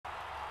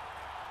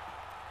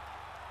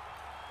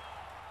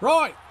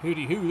Right,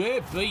 hooty hoo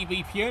there,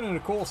 BBPN, and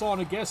of course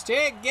on a guest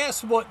here.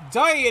 Guess what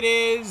day it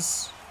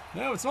is?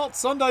 No, it's not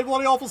Sunday,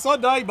 bloody awful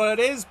Sunday, but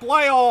it is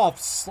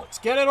playoffs. Let's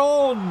get it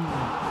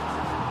on.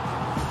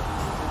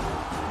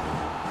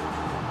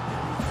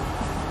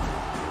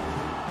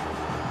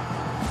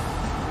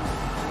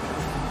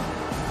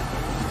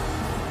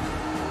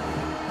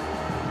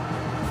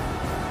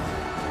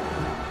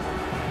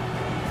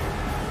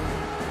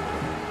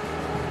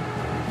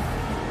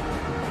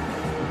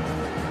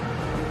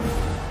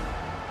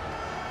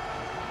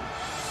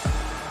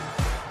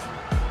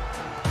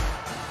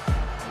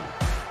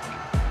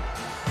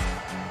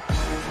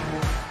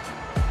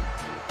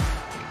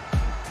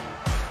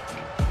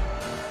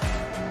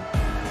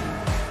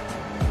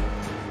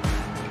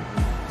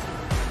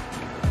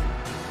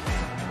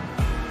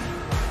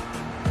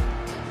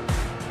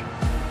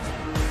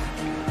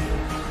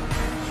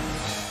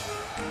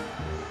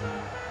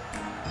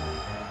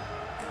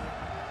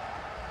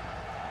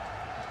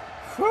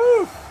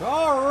 Whew,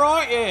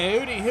 alright, yeah,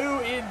 hooty hoo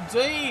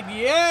indeed.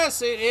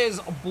 Yes, it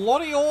is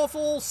bloody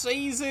awful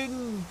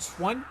season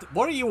 20.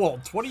 What are you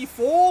on?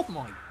 24?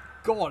 My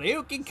god,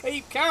 who can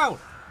keep count?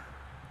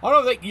 I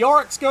don't think the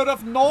Orcs got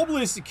enough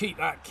nobles to keep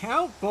that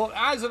count, but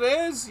as it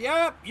is,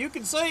 yeah, you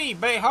can see,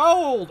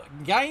 behold,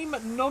 game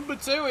number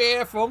 2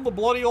 here from the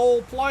bloody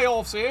old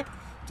playoffs here.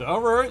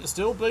 Don't worry, there's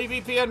still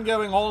BVPN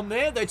going on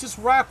there. They're just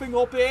wrapping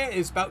up here.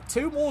 There's about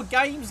 2 more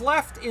games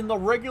left in the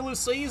regular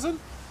season.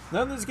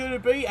 Then there's going to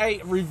be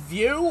a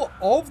review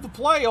of the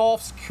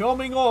playoffs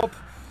coming up.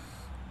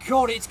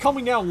 God, it's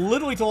coming down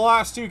literally to the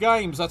last 2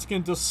 games. That's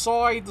going to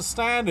decide the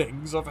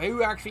standings of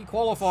who actually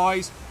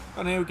qualifies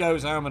and who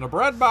goes home in a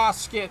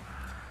breadbasket.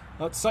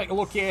 Let's take a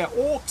look here.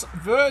 Orcs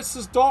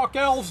versus Dark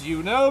Elves.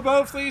 You know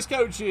both these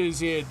coaches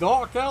here.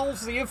 Dark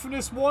Elves, the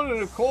infamous one,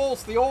 and of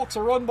course the Orcs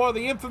are run by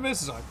the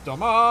infamous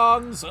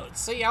XXIV. So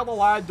let's see how the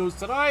lad does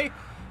today.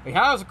 He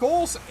has, of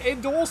course,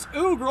 endorsed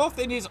Ugroth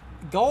in his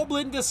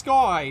Goblin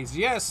disguise.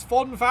 Yes,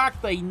 fun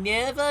fact, they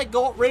never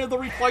got rid of the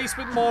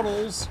replacement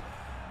models.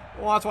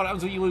 Well, that's what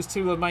happens when you lose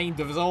 2 of the main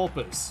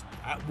developers.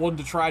 One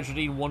to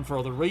tragedy and one for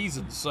other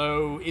reasons.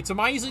 So, it's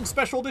amazing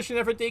special edition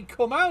ever did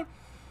come out.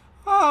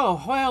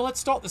 Oh, well, let's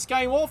start this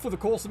game off with,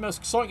 of course, the most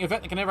exciting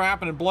event that can ever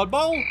happen in Blood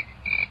Bowl.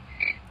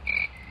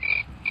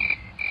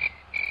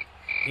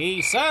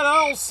 He said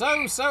oh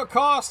so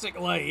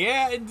sarcastically.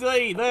 Yeah,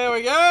 indeed. There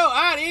we go.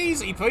 And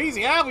easy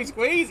peasy, happy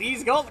squeeze.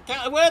 He's got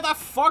the... Where the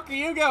fuck are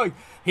you going?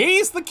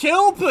 He's the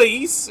kill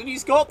piece, and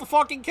he's got the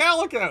fucking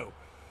calico.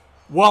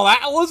 Well,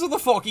 that wasn't the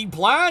fucking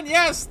plan.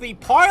 Yes, the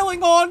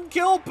piling on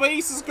kill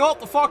piece has got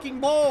the fucking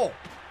ball.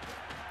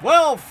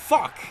 Well,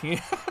 fuck.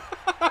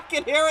 I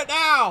can hear it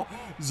now.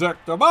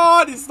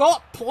 XXIV is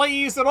not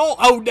pleased at all.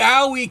 Oh,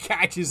 now he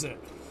catches it.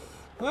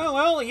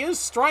 Well, he is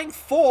strength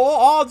 4.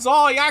 Odds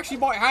are he actually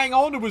might hang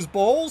on to his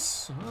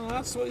balls. Well,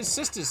 that's what his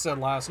sister said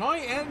last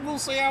night, and we'll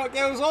see how it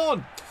goes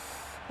on.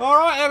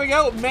 Alright, there we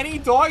go. Many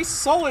dice,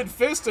 solid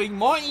fisting,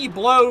 mighty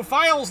blow,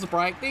 fails to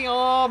break the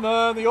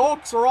armor. The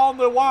Orcs are on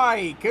the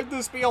way. Could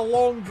this be a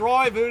long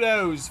drive? Who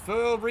knows?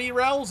 4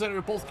 rerolls, and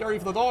it'll both carry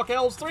for the Dark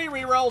Elves, 3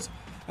 rerolls,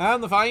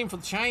 and the fame for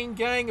the Chain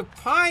Gang of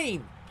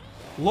Pain.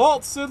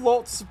 Lots and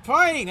lots of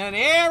pain, and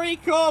here he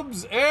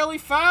comes. Early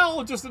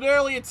foul, just an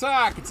early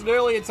attack. It's an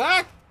early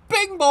attack.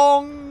 Bing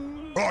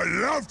bong! I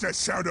love the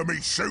sound of me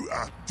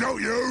shooter,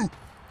 don't you?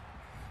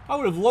 I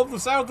would have loved the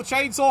sound of the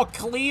chainsaw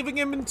cleaving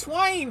him in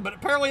twain, but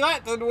apparently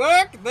that didn't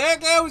work. There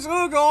goes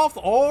Ugoth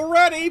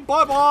already.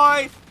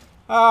 Bye-bye.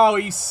 Oh,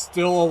 he's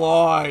still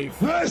alive.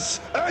 This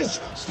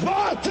is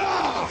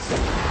Sparta!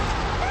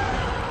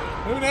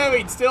 Who knew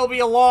he'd still be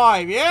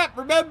alive? Yep,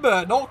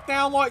 remember, knocked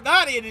down like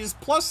that, it is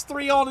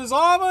 +3 on his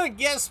armor.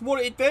 Guess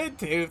what it did?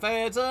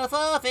 2/3 of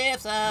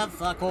 4/5 of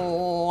the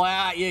call.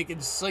 Ah, you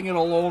can sing it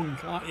along,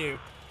 can't you?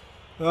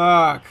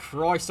 Ah,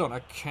 Christ on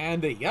a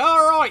candy.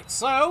 Alright,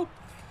 so,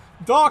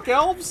 Dark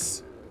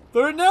Elves,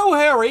 they're in no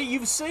hurry.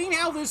 You've seen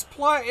how this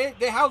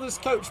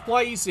coach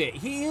plays it.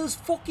 He is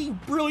fucking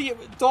brilliant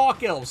with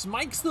Dark Elves.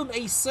 Makes them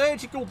a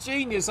surgical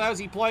genius as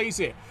he plays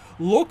it.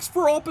 Looks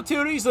for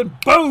opportunities and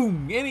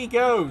boom, in he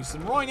goes.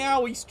 And right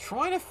now he's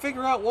trying to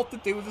figure out what to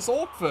do with this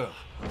Orc firm.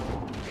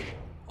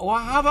 Oh,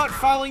 how about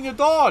failing to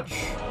dodge?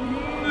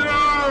 No!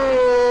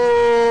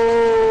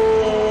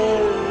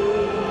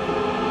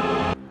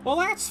 Well,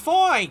 that's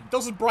fine.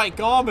 Doesn't break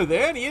armor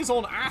there, and he is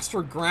on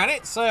Astra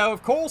Granite, so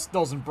of course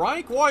doesn't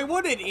break. Why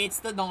would it? It's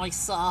the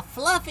nice,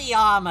 fluffy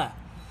armor.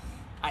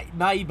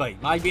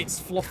 Maybe it's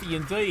fluffy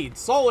indeed.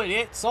 Solid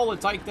hit, solid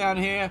takedown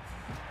here.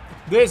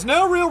 There's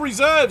no real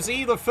reserves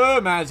either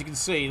firm, as you can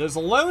see. There's a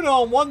loner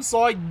on one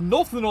side,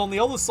 nothing on the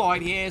other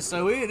side here,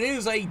 so it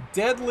is a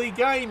deadly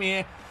game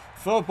here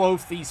for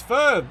both these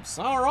firms.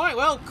 Alright,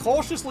 well,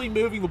 cautiously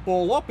moving the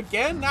ball up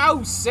again.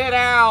 Now, sit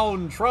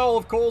down. Troll,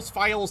 of course,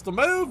 fails to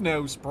move.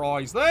 No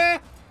surprise there.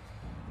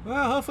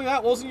 Well, hopefully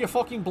that wasn't your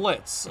fucking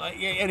blitz.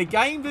 In a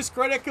game this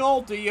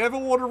critical, do you ever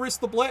want to risk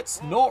the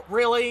blitz? Not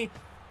really.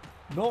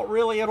 Not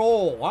really at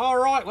all.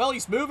 Alright, well,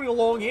 he's moving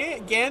along here.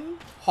 Again,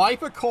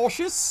 hyper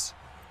cautious.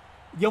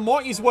 you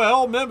might as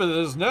well. Remember,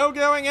 there's no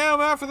going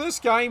home after this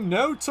game.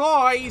 No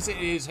ties. It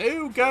is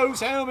who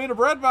goes home in a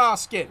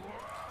breadbasket.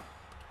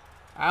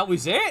 That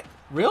was it?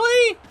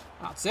 Really?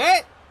 That's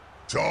it?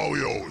 It's all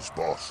yours,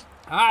 boss.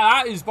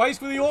 That is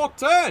basically the Orc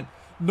turn.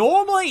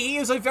 Normally, he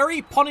is a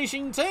very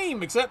punishing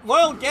team, except,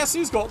 well, guess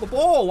who's got the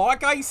ball?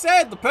 Like I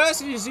said, the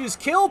person whose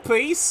kill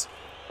piece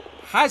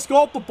has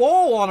got the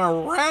ball on a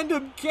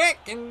random kick,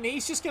 and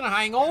he's just going to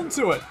hang on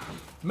to it.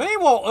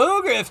 Meanwhile,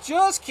 Ugrith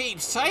just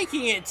keeps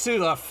taking it to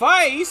the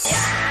face.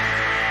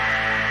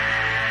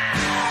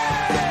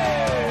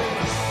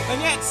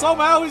 And yet,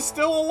 somehow, he's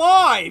still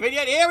alive. And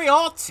yet, here we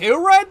are,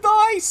 2 red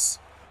dice.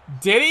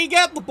 Did he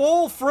get the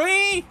ball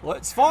free?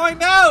 Let's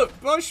find out.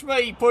 Push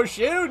me, push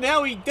you.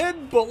 No, he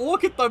didn't, but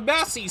look at the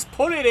mess he's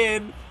put it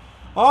in.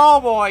 Oh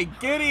my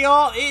giddy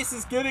aunt, this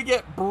is going to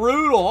get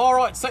brutal.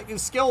 Alright, let's take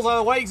these skills out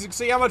of the way so you can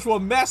see how much of a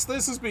mess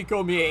this has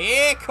become here.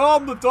 Here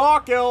come the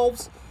Dark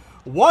Elves.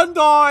 1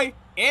 die.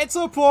 It's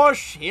a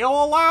push.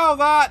 He'll allow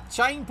that.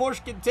 Chain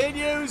push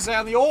continues,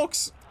 and the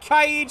Orcs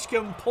cage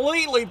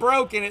completely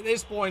broken at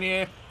this point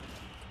here.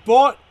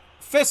 But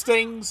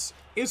fistings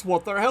is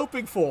what they're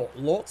hoping for.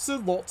 Lots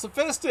and lots of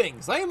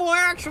fistings. They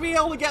might actually be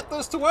able to get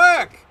this to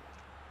work.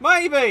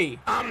 Maybe.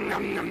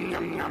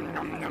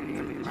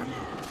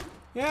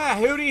 Yeah,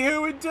 hooty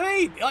hoo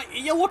indeed.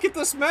 You look at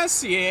this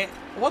mess here.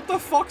 What the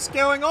fuck's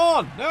going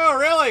on? No,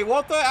 really,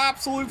 what the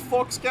absolute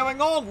fuck's going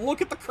on?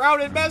 Look at the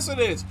crowded mess it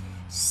is.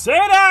 Sit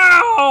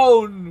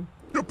down!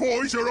 The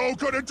boys are all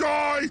gonna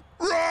die!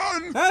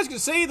 Run! As you can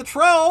see, the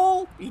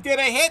troll, he did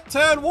a hit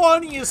turn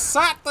 1, he has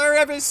sat there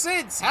ever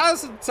since,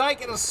 hasn't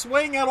taken a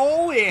swing at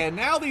all here.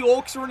 Now the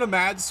Orcs are in a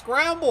mad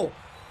scramble.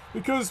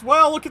 Because,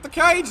 well, look at the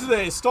cage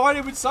there.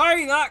 Started with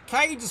saying that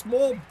cage is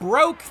more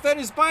broke than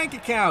his bank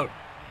account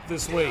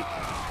this week.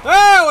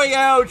 There we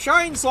go!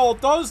 Chainsaw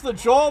does the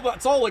job,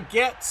 that's all it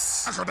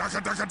gets.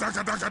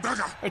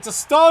 It's a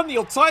stun,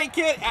 you'll take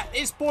it. At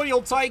this point,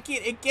 you'll take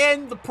it.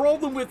 Again, the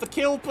problem with the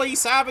kill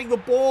piece having the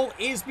ball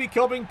is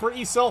becoming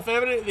pretty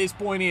self-evident at this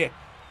point here.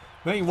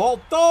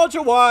 Meanwhile, dodge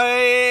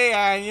away,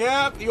 and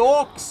yep, the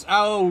Orcs.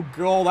 Oh,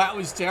 God, that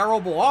was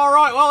terrible.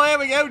 Alright, well, there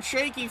we go.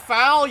 Cheeky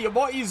foul. You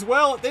might as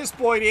well at this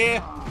point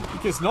here,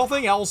 because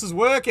nothing else is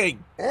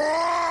working.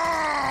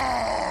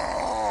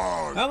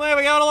 And there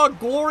we go, another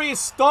glorious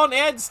stunt.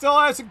 Ed still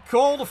hasn't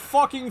called a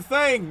fucking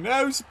thing.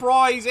 No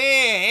surprise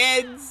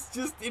here. Ed's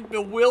just in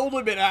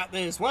bewilderment at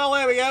this. Well,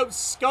 there we go.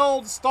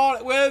 Skull to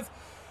start it with.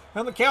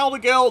 And the Calder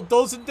Girl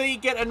does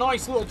indeed get a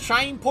nice little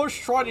chain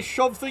push, trying to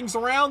shove things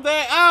around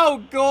there.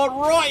 Oh, God,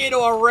 right into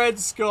a red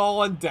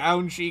skull, and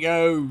down she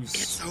goes.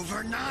 It's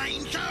over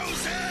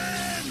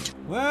 9,000!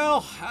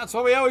 Well, that's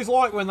what we always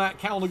like when that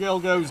Calder Girl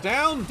goes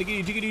down.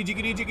 Jiggity, jiggity,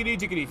 jiggity, jiggity,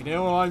 jiggity, if you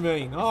know what I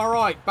mean.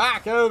 Alright,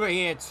 back over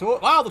here to...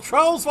 Wow, the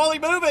troll's finally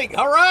moving!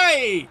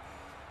 Hooray!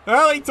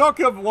 Well, he took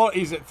him, what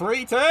is it,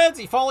 3 turns?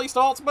 He finally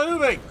starts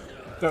moving.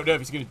 Don't know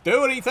if he's going to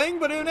do anything,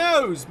 but who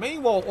knows?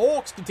 Meanwhile,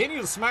 Orcs continue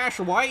to smash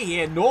away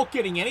here, not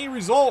getting any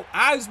result.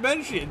 As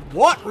mentioned,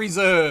 what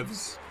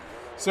reserves?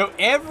 So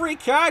every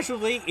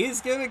casualty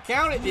is going to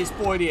count at this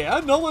point here.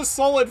 Another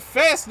solid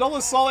fist, another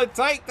solid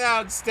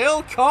takedown.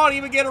 Still can't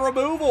even get a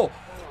removal.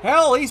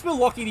 Hell, he's been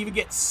lucky to even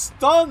get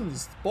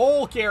stuns.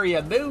 Ball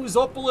carrier moves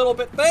up a little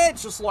bit there,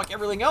 just like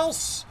everything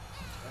else.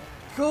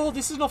 God,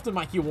 this is enough to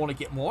make you want to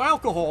get more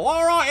alcohol.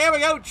 Alright, here we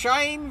go,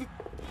 chain.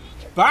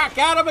 Back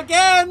at him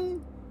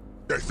again.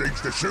 There's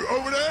things to shoot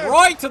over there.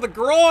 Right to the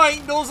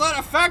groin. Does that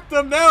affect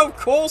him? No, of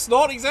course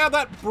not. He's had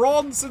that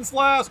bronze since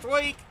last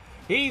week.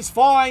 He's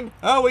fine.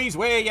 Oh, he's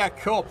wearing a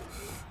cup.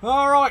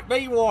 Alright,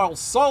 meanwhile,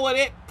 solid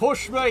hit,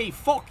 push me,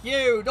 fuck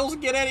you, doesn't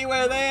get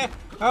anywhere there.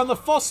 And the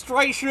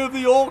frustration of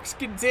the Orcs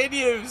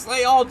continues.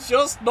 They are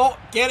just not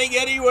getting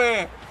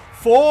anywhere.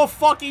 4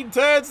 fucking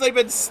turns, they've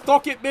been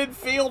stuck at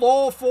midfield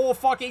all 4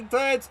 fucking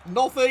turns.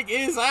 Nothing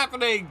is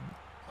happening.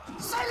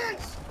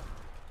 Silence!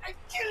 I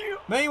kill you!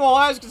 Meanwhile,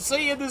 as you can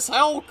see in this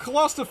hell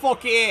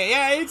clusterfuck here,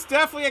 yeah, it's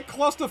definitely a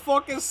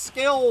clusterfuck of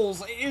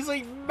skills. It is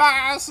a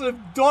massive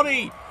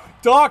dunny.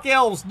 Dark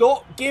Elves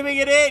not giving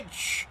an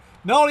inch.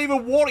 Not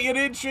even wanting an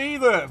inch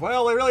either.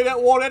 Well, they really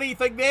don't want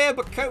anything there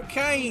but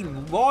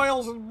cocaine.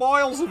 Miles and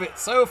miles of it.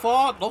 So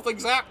far,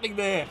 nothing's happening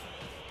there.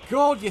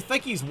 God, you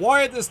think he's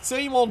wired this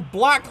team on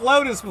Black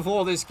Lotus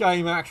before this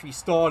game actually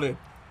started.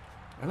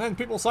 And then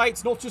people say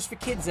it's not just for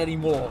kids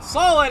anymore.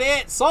 Solid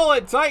hit,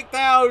 solid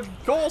takedown.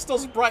 Course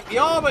doesn't break the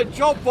armor.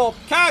 Jump up,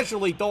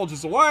 casually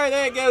dodges away.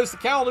 There goes the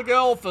Calder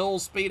Girl, full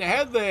speed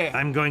ahead there.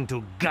 I'm going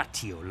to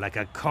gut you like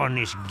a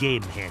Cornish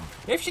game hen.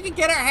 If she can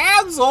get her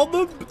hands on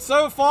them, but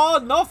so far,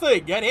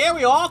 nothing. And here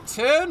we are,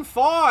 turn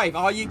 5.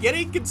 Are you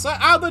getting concerned?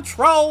 And the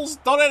Troll's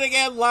done it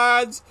again,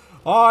 lads.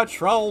 Our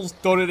Troll's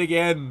done it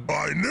again.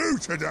 I knew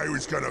today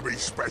was gonna be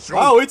special.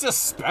 Oh, it's a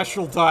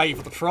special day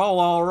for the Troll,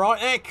 alright.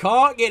 They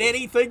can't get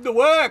anything to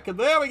work. And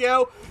there we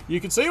go.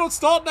 You can see what's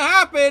starting to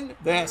happen.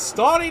 They're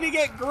starting to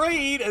get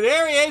green. And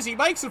there he is. He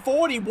makes it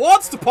forward. He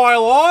wants to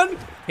pile on.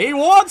 He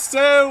wants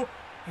to.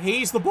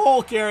 He's the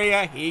ball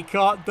carrier. He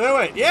can't do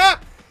it.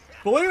 Yep.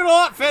 Believe it or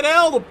not,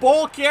 Fidel, the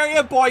ball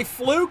carrier by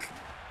fluke.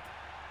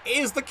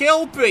 is the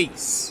kill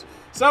piece.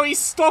 So he's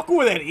stuck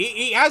with it.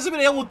 He hasn't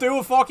been able to do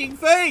a fucking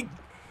thing.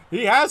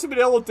 He hasn't been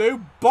able to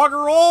do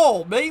bugger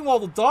all. Meanwhile,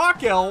 the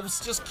Dark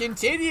Elves just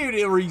continue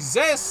to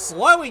resist,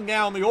 slowing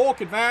down the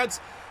Orc advance.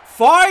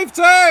 5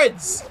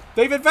 turns!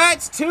 They've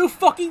advanced 2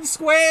 fucking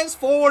squares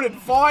forward in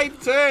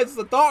 5 turns.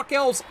 The Dark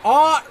Elves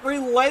aren't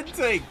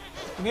relenting.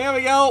 And here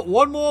we go,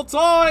 one more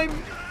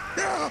time.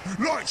 Yeah,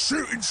 like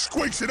shooting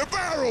squeaks in a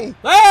barrel.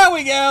 There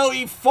we go.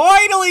 He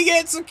finally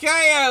gets a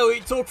KO.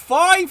 It took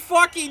 5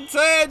 fucking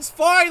turns.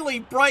 Finally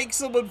breaks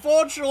him.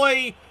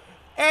 Unfortunately,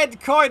 Ed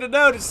kind of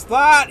noticed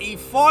that. He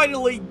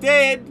finally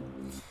did.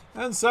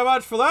 And so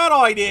much for that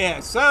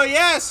idea. So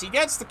yes, he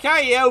gets the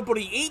KO, but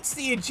he eats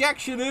the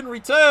ejection in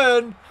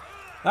return.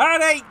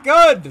 That ain't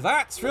good.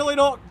 That's really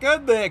not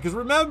good there. Because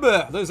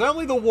remember, there's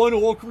only the 1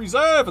 Orc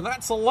reserve, and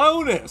that's a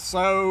loner.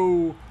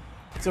 So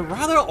it's a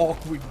rather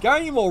awkward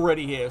game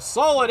already here.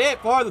 Solid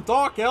hit by the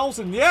Dark Elves,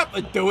 and yep,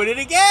 they're doing it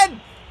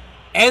again.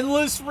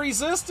 Endless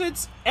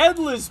resistance,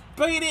 endless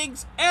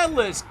beatings,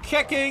 endless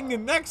kicking,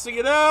 and next thing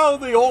you know,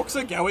 the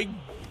Orcs are going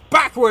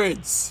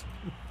backwards.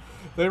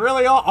 They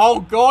really are. Oh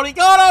god, he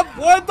got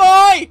him! One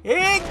die!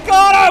 He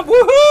got him!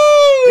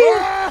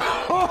 Woohoo!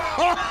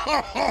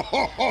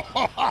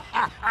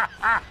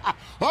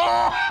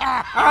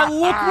 And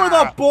look where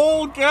the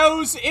ball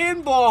goes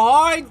in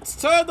behind.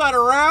 Turn that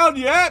around.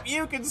 Yep,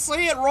 you can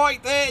see it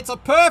right there. It's a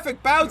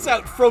perfect bounce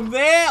out from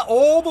there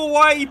all the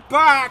way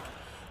back.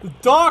 The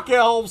Dark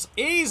Elves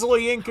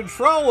easily in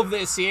control of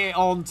this here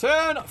on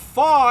turn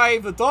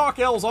 5. The Dark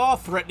Elves are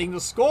threatening to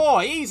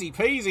score. Easy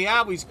peasy,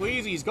 happy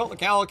squeezy. He's got the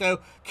Calico.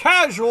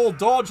 Casual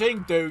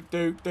dodging. Do.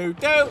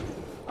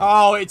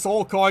 Oh, it's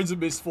all kinds of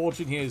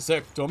misfortune here.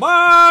 Sector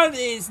Man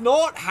is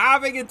not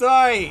having a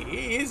day.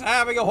 He is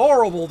having a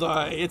horrible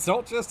day. It's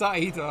not just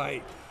a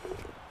day.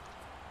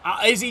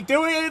 Is he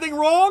doing anything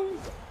wrong?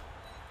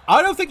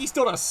 I don't think he's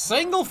done a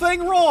single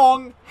thing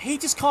wrong. He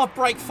just can't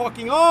break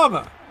fucking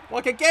armor.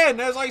 Like, again,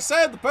 as I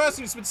said, the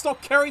person who's been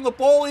stuck carrying the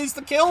ball is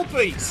the kill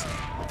piece.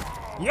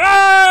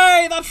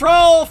 Yay! The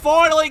troll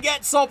finally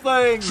gets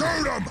something!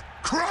 Shoot him!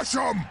 Crush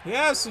him!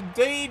 Yes,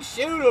 indeed.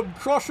 Shoot him,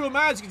 crush him.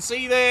 As you can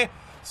see there,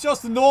 it's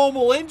just a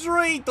normal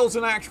injury.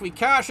 Doesn't actually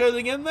cash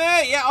anything in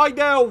there. Yeah, I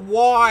know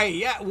why.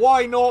 Yeah,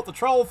 why not? The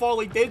troll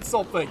finally did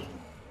something.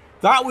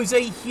 That was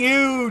a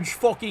huge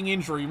fucking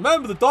injury.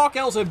 Remember, the Dark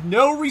Elves have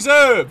no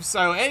reserves,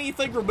 so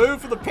anything removed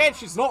from the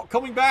pitch is not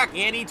coming back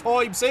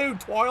anytime soon,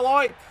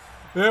 Twilight.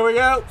 There we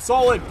go.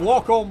 Solid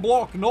block on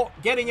block. Not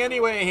getting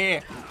anywhere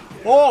here.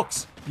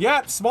 Orcs.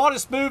 Yep.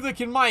 Smartest move they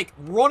can make.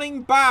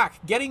 Running back.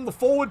 Getting the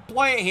forward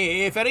player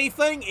here. If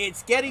anything,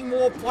 it's getting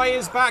more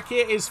players back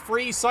here is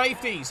free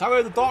safeties.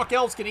 However, the Dark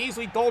Elves can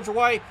easily dodge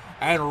away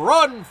and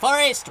run,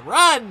 Forest,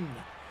 run.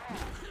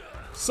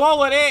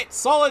 Solid hit.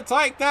 Solid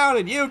takedown.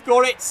 And you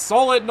got it.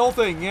 Solid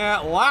nothing. Yeah.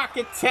 Lack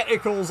of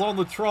technicals on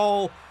the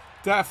troll.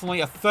 Definitely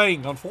a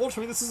thing.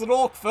 Unfortunately, this is an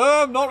Orc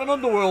firm, not an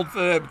Underworld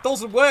firm. It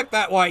doesn't work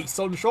that way,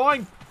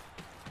 sunshine.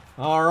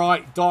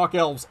 Alright, Dark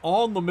Elves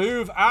on the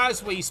move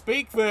as we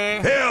speak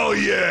there. Hell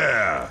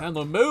yeah! And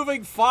they're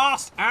moving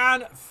fast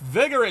and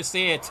vigorous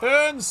here.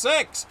 Turn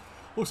 6.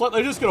 Looks like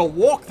they're just going to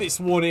walk this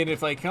one in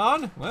if they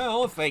can.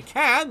 Well, if they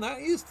can, that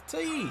is the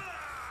tea.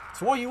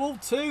 That's why you will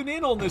tune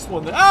in on this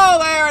one. Oh,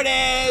 there it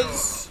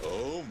is!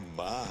 Oh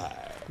my.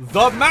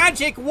 The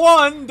magic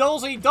one.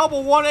 Does he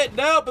double one it?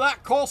 Nope,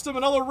 that cost him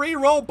another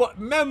reroll. But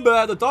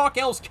remember, the Dark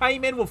Elves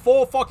came in with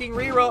 4 fucking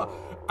reroll.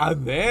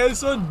 And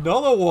there's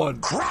another one.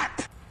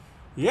 Crap!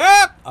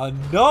 Yep,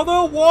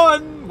 another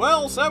one.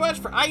 Well, so much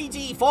for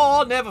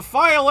AD4 never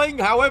failing.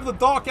 However, the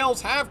Dark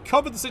Elves have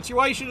covered the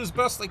situation as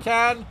best they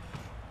can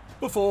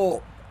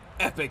before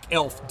Epic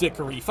Elf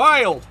Dickery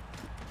failed.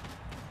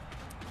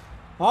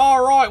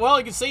 Alright, well,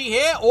 you can see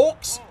here,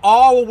 Orcs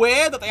are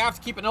aware that they have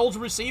to keep an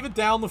eligible receiver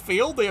down the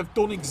field. They have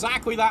done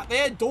exactly that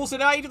there. Does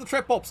it aid to the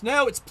trip-ups?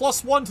 No, it's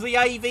 +1 to the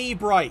AV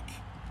break.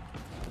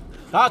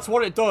 That's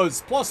what it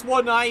does.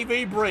 +1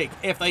 AV break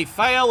if they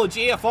fail a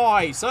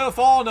GFI. So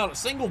far, not a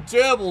single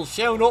gerbil's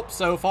shown up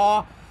so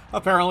far.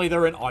 Apparently,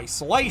 they're in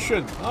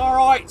isolation.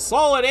 Alright,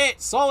 solid hit.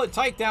 Solid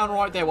takedown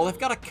right there. Well, they've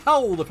got a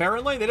cold,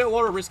 apparently. They don't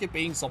want to risk it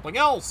being something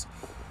else.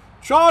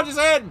 Charges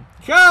in.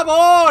 Come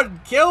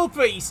on.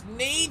 Killpiece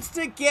needs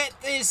to get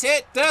this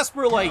hit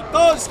desperately.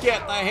 Does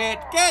get the hit.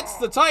 Gets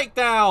the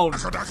takedown.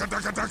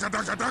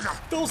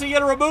 Does he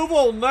get a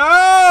removal?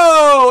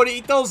 No. And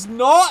he does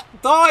not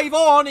dive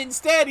on.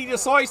 Instead, he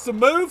decides to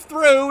move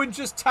through and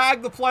just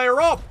tag the player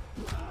up.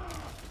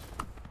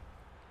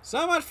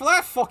 So much for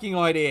that fucking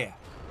idea.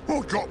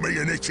 What got me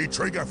an itchy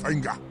trigger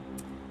finger?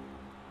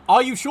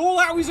 Are you sure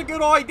that was a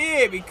good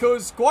idea?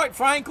 Because, quite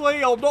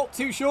frankly, I'm not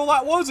too sure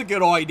that was a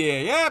good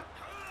idea. Yep.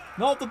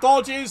 Not the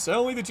dodges,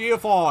 only the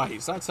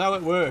GFIs. That's how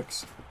it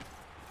works.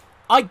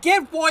 I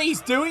get why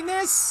he's doing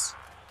this,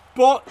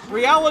 but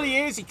reality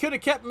is he could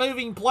have kept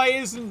moving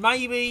players and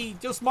maybe,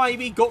 just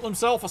maybe, got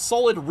himself a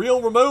solid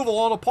real removal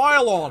on a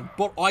pylon.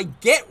 But I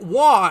get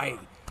why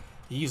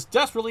He's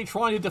desperately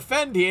trying to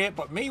defend here,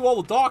 but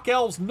meanwhile the Dark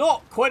Elves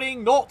not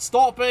quitting, not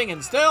stopping,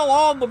 and still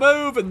on the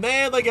move, and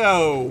there they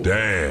go.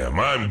 Damn,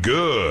 I'm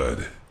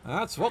good.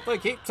 That's what they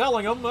keep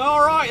telling them.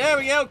 Alright, there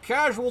we go.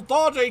 Casual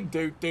dodging.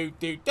 Doot, doot,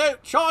 doot,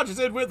 doot. Charges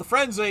in with the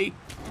frenzy.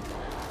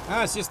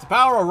 That's just the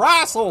power of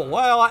wrestle.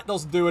 Well, that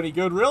doesn't do any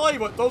good, really,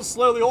 but does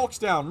slow the Orcs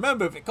down.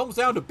 Remember, if it comes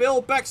down to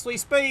Bill Bexley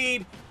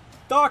speed,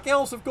 Dark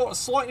Elves have got a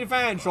slight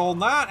advantage on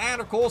that,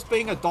 and of course,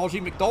 being a dodgy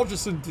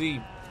McDodgerson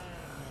team.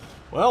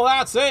 Well,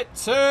 that's it.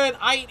 Turn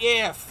 8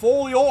 here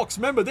for the Orcs.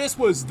 Remember, this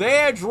was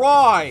their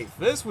drive.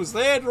 This was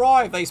their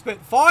drive. They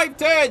spent 5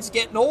 turns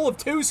getting all of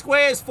 2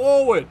 squares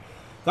forward.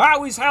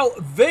 That was how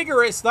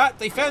vigorous that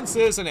defense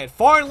is, and it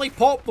finally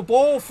popped the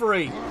ball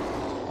free.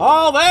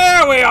 Oh,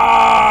 there we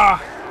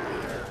are!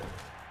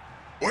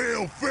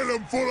 We'll fill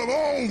him full of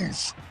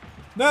holes.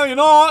 No, you're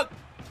not.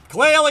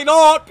 Clearly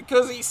not,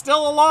 because he's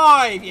still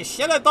alive. You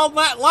should have done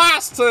that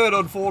last turn,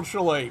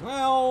 unfortunately.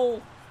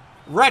 Well,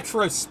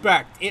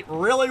 retrospect. It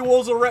really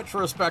was a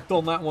retrospect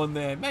on that one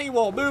there.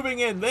 Meanwhile, moving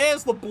in,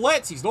 there's the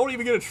blitz. He's not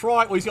even going to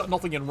try it. Well, he's got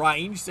nothing in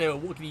range, so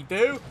what can he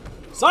do?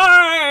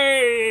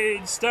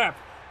 Side step.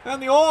 And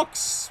the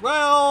Orcs,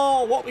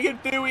 well, what we going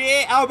to do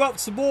here? How about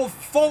some more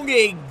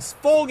fongings?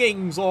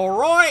 Fongings,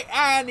 alright.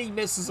 And he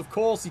misses, of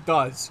course he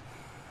does.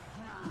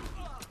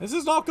 This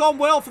has not gone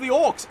well for the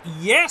Orcs.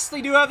 Yes,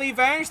 they do have the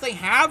advantage. They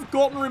have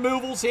gotten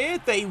removals here.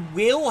 They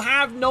will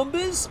have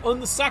numbers on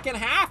the second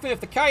half. And if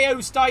the KO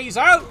stays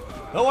out,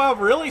 they'll have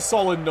really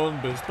solid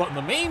numbers. But in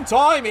the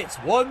meantime, it's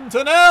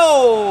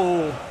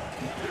 1-0.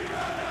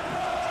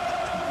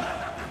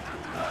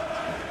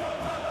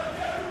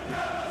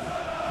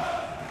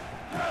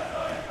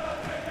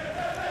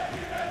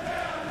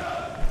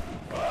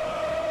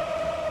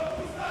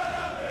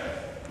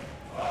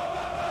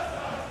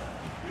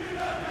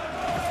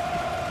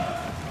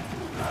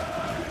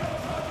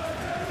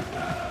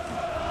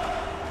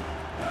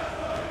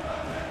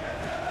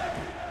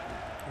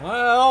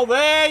 Well,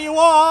 there you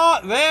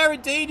are. There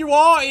indeed you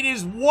are. It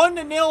is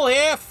 1-0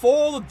 here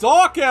for the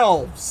Dark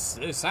Elves.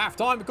 This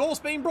halftime, of course,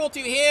 being brought to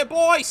you here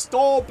by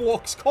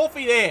Starbucks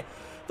Coffee there.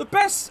 The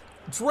best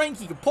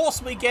drink you could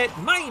possibly get,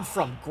 made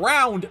from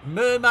ground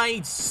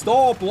mermaid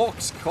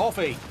Starbucks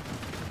Coffee.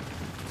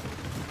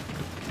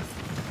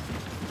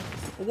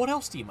 Well, what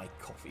else do you make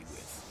coffee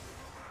with?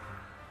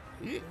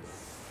 Ew.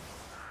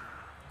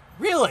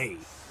 Really?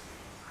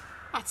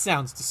 That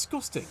sounds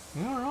disgusting.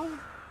 Alright.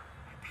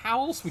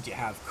 How else would you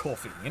have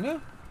coffee, you know?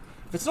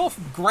 If it's not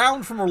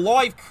ground from a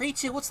live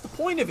creature, what's the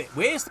point of it?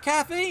 Where's the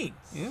caffeine?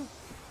 Yeah.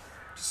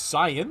 Just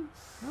saying.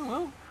 Oh,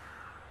 well.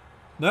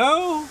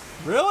 No?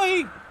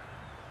 Really?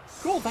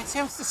 Cool, that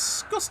sounds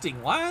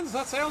disgusting, lads.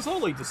 That sounds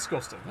utterly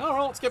disgusting.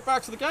 Alright, let's get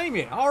back to the game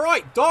here.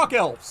 Alright, Dark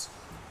Elves.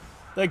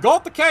 They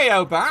got the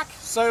KO back,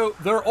 so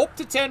they're up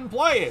to 10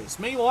 players.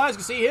 Meanwhile, as you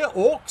can see here,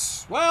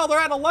 Orcs, well, they're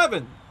at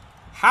 11.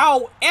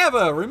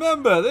 However,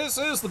 remember, this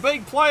is the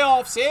big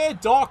playoffs here.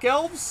 Dark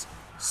Elves.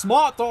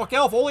 Smart Dark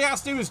Elf, all he has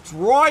to do is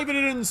drive it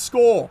in and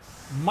score.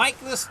 Make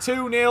this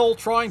 2-0,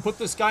 try and put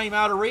this game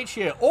out of reach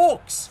here.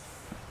 Orcs,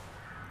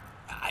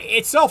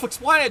 it's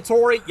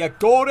self-explanatory. You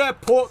gotta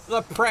put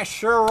the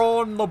pressure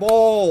on the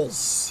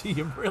balls.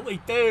 You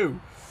really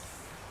do.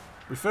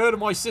 Refer to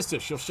my sister,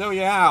 she'll show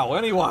you how.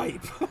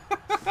 Anyway,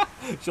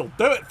 she'll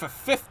do it for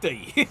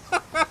 50.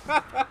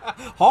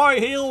 High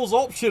heels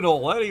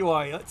optional.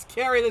 Anyway, let's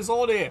carry this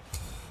on here.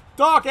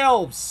 Dark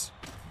Elves.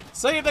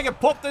 See if they can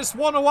put this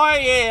one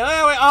away here.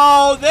 There we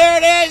oh, there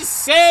it is.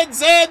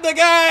 Sid's in the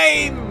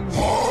game.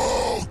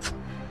 Hulk!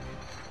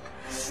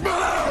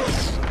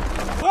 Smash!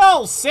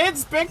 Well,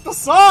 Sid's picked the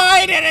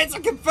side, and it's a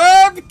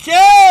confirmed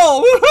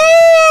kill. Woohoo!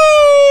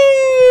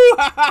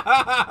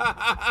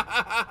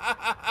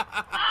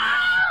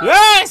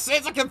 Yes,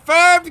 it's a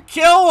confirmed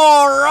kill.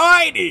 All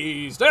right,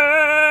 he's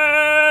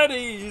dead.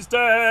 He's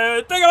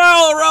dead. Think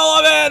about roll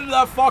him in.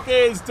 The fuck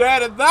is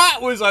dead, and that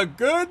was a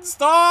good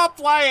star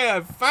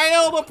player.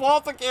 Failed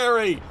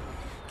apothecary.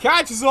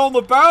 Catches on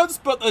the bounce,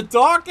 but the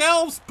Dark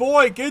Elves,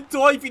 boy, good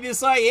typing to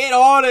say it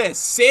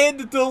honest.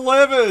 Sid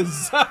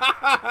delivers.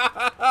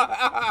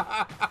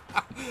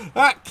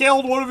 That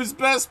killed one of his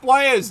best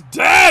players.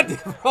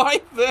 Dead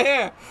right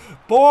there.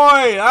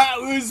 Boy,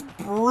 that was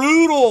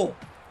brutal.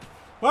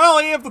 Well,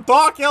 if the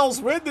Dark Elves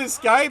win this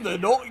game, they're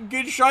not in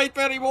good shape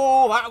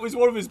anymore. That was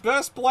one of his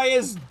best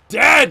players.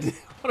 Dead.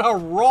 What a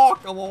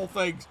rock of all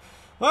things.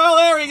 Well,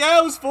 there he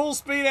goes. Full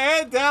speed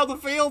ahead down the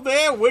field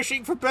there,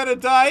 wishing for better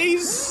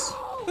days.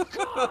 Oh,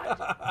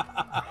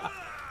 God!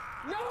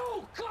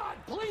 No, God,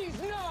 please,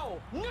 no!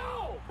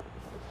 No!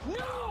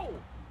 No!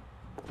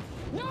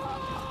 No!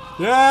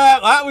 Yeah,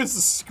 that was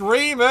the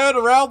scream heard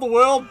around the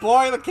world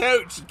by the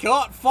coach. You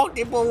can't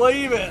fucking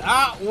believe it.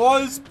 That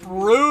was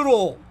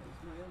brutal.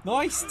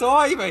 Nice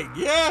timing.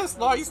 Yes,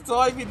 nice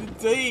timing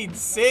indeed.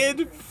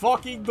 Sid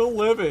fucking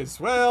delivers.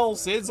 Well,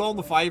 Sid's on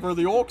the favour of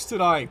the Orcs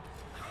today.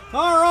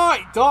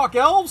 Alright, Dark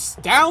Elves,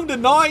 down to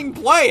 9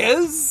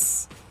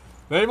 players.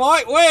 They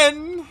might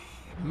win.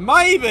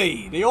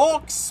 Maybe. The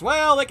Orcs,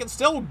 well, they can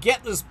still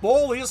get this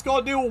ball. They just got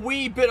to do a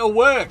wee bit of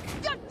work.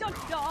 Dun, dun,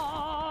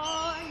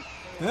 dun.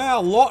 Yeah,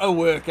 a lot of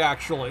work,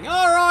 actually.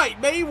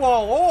 Alright,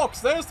 meanwhile,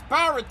 Orcs, there's the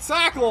power of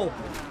tackle.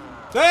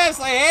 There's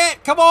the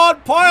hit. Come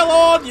on, pile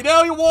on. You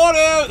know you want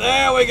to.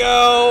 There we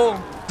go.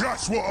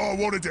 That's what I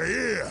wanted to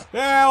hear.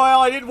 Yeah,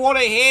 well, I didn't want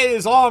to hear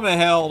his armor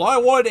held. I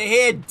wanted to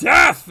hear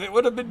death. It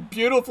would have been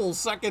beautiful.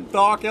 Second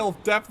Dark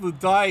Elf death of the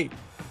day.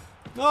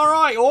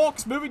 Alright,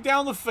 Orcs moving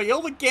down the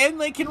field. Again,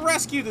 they can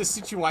rescue this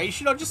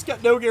situation. I've just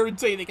got no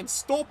guarantee they can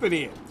stop it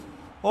here.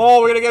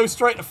 Oh, we're going to go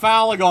straight to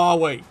fouling, are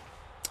we?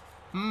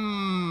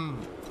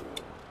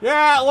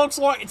 Yeah, it looks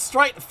like it's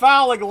straight to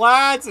fouling,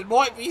 lads. It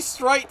might be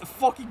straight to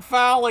fucking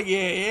fouling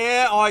here.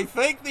 Yeah, I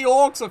think the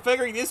Orcs are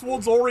figuring this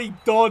one's already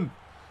done.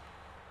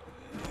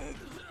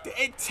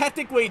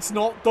 Technically, it's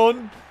not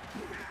done.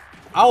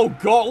 Oh,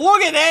 God.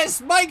 Look at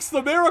this. Makes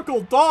the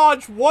miracle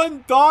dodge.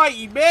 One die.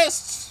 He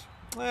missed.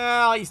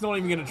 Well, he's not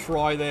even going to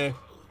try there.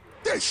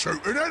 They're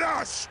shooting at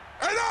us.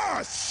 At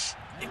us.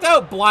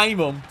 Don't blame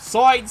him.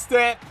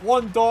 Sidestep.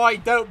 One die.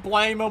 Don't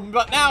blame him.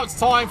 But now it's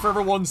time for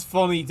everyone's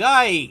funny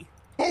day.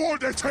 I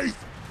want their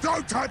teeth.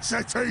 Don't touch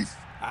their teeth.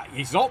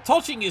 He's not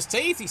touching his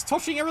teeth. He's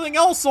touching everything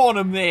else on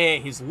him there.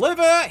 His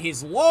liver,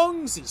 his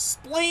lungs, his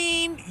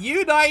spleen.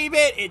 You name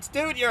it. It's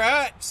doing your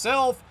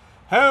self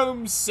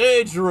home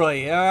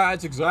surgery.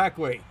 That's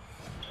exactly.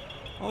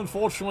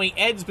 Unfortunately,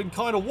 Ed's been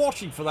kind of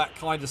watching for that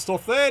kind of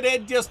stuff there. And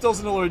Ed just does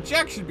another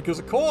injection because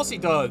of course he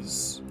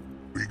does.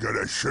 We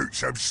gotta shoot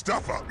some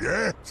stuff up,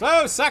 yeah?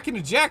 So, second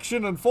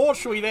ejection,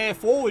 unfortunately there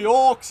for the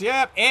Orcs.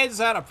 Yep, Ed's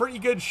had a pretty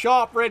good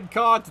sharp red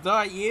card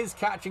today. He is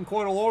catching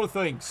quite a lot of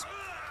things.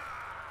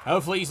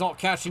 Hopefully he's not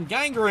catching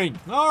gangrene.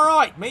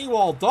 Alright,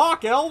 meanwhile,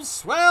 Dark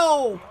Elves,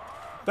 well,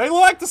 they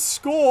like to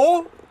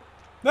score.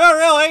 No,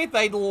 really,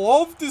 they'd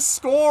love to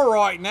score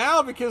right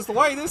now because the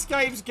way this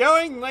game's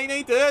going, they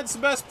need to earn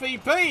some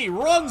SPP.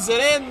 Runs it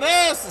in,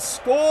 there's the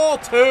score,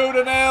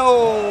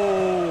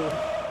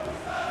 2-0.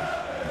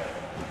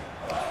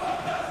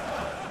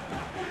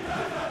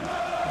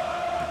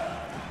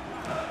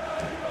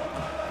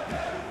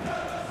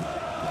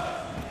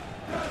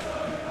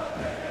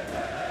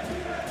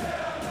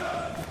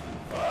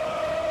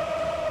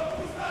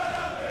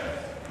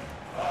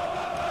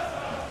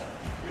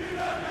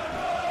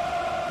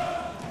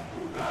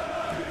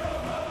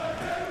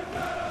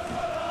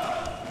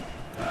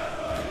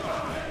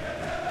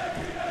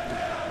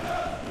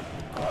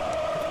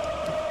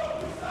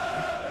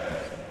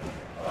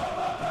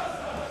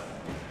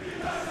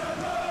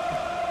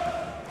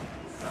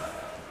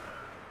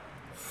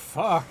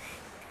 Fuck.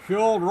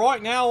 God,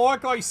 right now,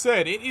 like I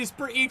said, it is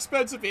pretty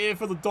expensive here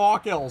for the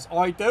Dark Elves.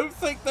 I don't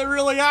think they're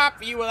really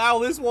happy with how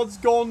this one's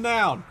gone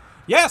down.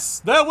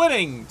 Yes, they're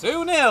winning.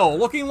 2-0.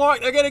 Looking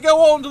like they're going to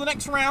go on to the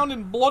next round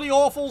in Bloody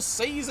Awful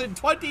Season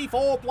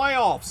 24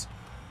 playoffs.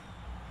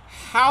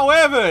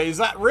 However, is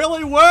that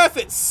really worth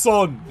it,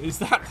 son? Is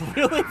that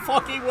really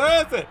fucking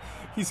worth it?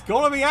 He's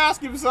got to be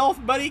asking himself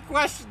many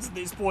questions at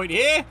this point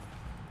here.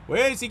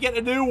 Where does he get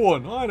a new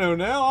one? I don't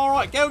know.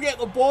 Alright, go get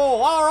the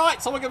ball.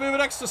 Alright, someone can move an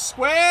extra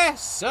square.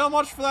 So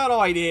much for that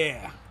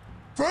idea.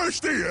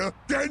 First here,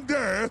 then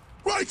there.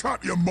 Wake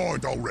up your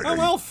mind already. Oh,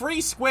 well,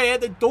 free square.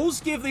 That does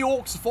give the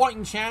Orcs a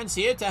fighting chance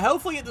here to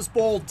hopefully get this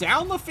ball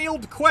down the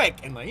field quick.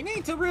 And they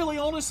need to really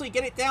honestly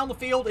get it down the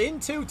field in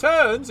 2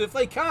 turns if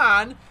they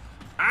can.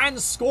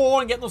 And score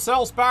and get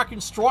themselves back in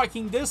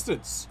striking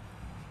distance.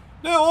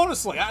 No,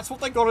 honestly, that's what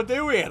they got to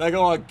do here. They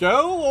got to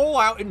go all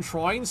out and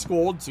try and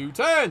score 2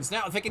 turns.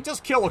 Now, if they can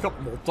just kill a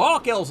couple more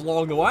Dark Elves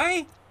along the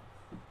way,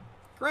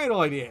 great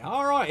idea.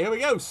 All right, here we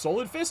go.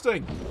 Solid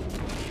fisting.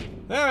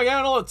 There we go.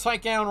 Another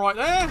takedown right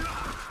there.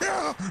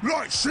 Yeah,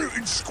 like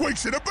shooting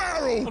squeaks in a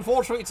barrel.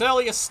 Unfortunately, it's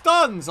earlier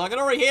stuns. I can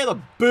already hear the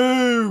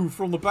boo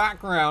from the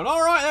background.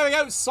 All right, there we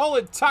go.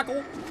 Solid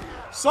tackle.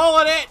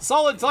 Solid hit.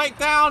 Solid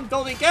takedown.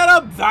 Does he get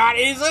him? That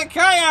is a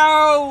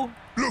KO.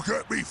 Look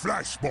at me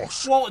flash,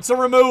 boss. Well, it's a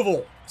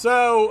removal.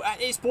 So, at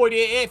this point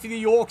here, for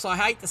the Orcs, I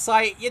hate to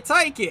say it, you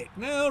take it.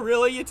 No,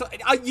 really,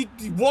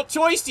 what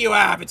choice do you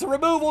have? It's a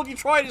removal, you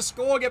try to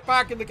score, get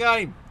back in the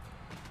game.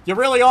 You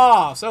really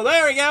are. So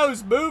there he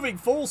goes, moving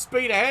full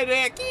speed ahead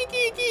there,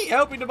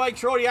 hoping to make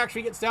sure he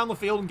actually gets down the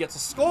field and gets a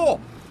score.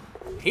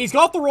 He's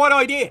got the right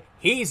idea.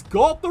 He's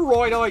got the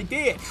right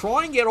idea.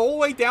 Try and get all the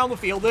way down the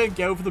field and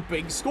go for the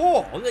big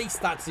score. At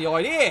least that's the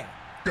idea.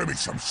 Give me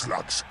some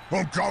slugs.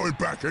 I'm going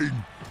back in.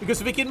 Because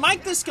if he can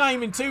make this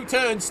game in 2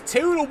 turns,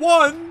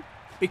 2-1,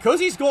 because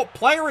he's got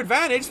player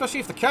advantage, especially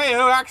if the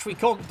KO actually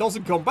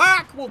doesn't come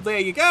back, well, there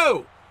you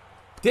go.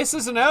 This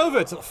isn't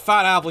over till the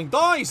fat Aveling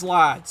dies,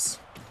 lads.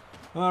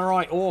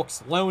 Alright,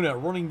 Orcs, Loner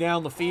running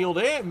down the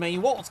field here.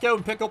 Meanwhile, let's go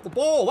and pick up the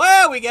ball.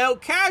 There we go.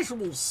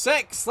 Casual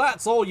 6.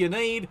 That's all you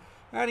need.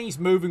 And he's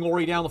moving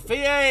already down the field.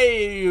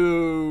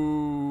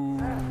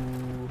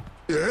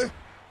 Yeah?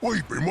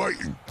 We've been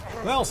waiting.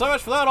 Well, so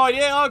much for that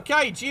idea.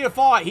 Okay,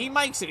 GFI. He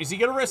makes it. Is he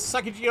going to risk the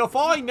second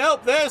GFI?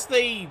 Nope. There's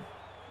the...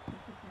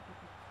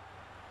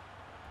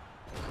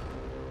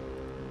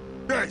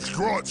 That's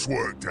Grant's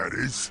work, that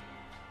is.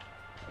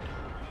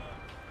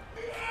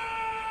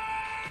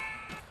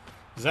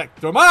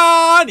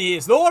 XXIV,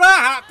 he's not a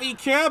happy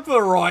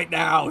camper right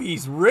now.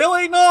 He's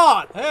really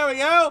not. There we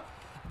go.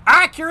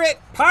 Accurate,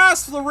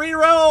 pass the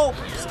reroll,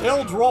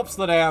 still drops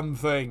the damn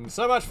thing.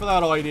 So much for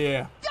that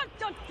idea.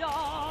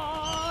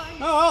 Oh,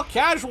 well,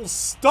 casual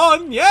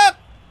stun, yep.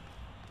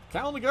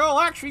 Calendar girl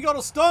actually got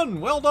a stun.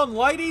 Well done,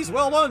 ladies,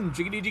 well done.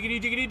 Jiggity,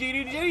 jiggity, jiggity,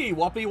 jiggity, jiggity.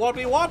 Whoppity,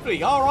 whoppity,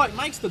 whoppity. All right,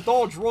 makes the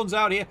dodge, runs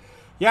out here.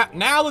 Yeah,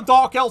 now the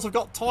Dark Elves have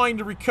got time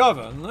to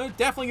recover. And they're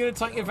definitely going to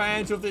take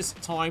advantage of this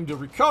time to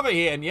recover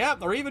here. And yeah,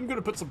 they're even going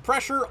to put some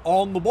pressure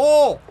on the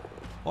ball.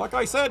 Like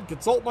I said,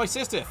 consult my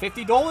sister.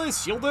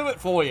 $50, she'll do it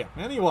for you.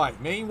 Anyway,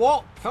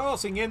 meanwhile,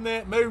 passing in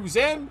there, moves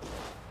in.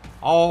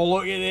 Oh,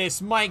 look at this.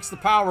 Makes the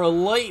power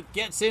elite.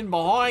 Gets in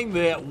behind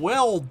there.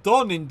 Well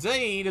done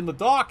indeed. And the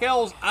Dark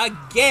Elves,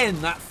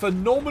 again, that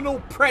phenomenal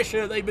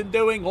pressure they've been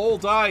doing all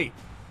day.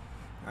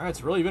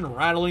 It's really been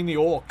rattling the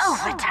Orcs.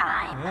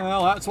 Overtime.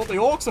 Well, that's what the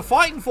Orcs are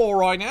fighting for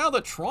right now.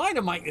 They're trying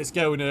to make this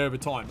go in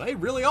overtime. They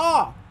really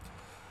are.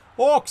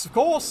 Orcs, of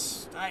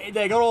course,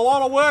 they got a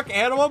lot of work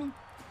ahead of them.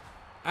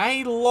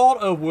 A lot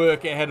of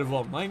work ahead of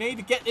them. They need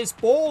to get this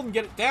ball and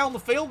get it down the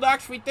field to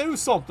actually do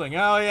something.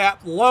 Oh, yeah,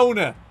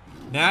 Loner.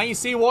 Now you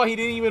see why he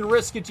didn't even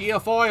risk a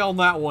GFI on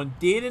that one.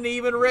 Didn't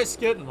even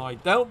risk it, and I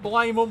don't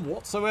blame him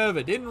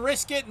whatsoever. Didn't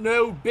risk it,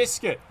 no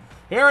biscuit.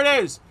 Here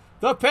it is.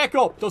 The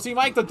pickup. Does he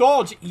make the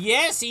dodge?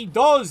 Yes, he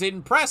does.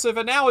 Impressive,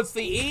 and now it's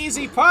the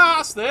easy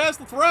pass. There's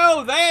the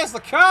throw. There's the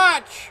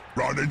catch.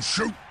 Run and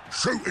shoot.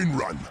 Shoot and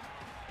run.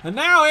 And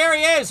now here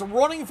he is,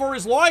 running for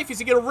his life. Is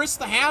he going to risk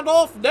the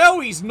handoff? No,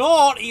 he's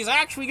not. He's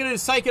actually going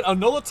to take it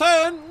another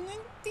turn.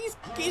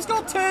 He's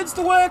got turns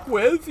to work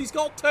with. He's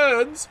got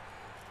turns.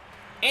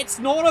 It's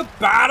not a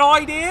bad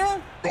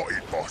idea. Got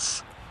it,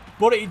 boss.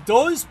 But it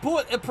does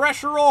put the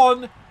pressure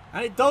on,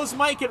 and it does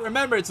make it.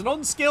 Remember, it's an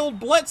unskilled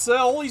blitzer.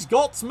 All he's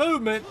got's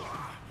movement.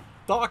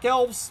 Dark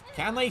Elves,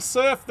 can they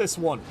surf this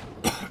one?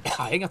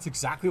 I think that's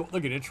exactly what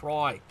they're going to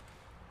try.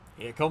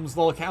 Here comes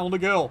the calendar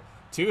girl.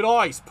 2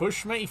 dice,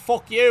 push me,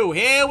 fuck you.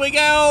 Here we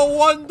go,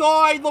 1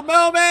 die the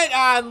moment,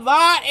 and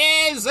that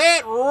is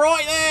it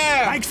right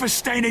there. Thanks for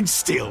standing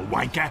still,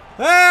 wanker.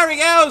 There he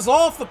goes,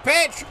 off the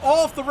pitch,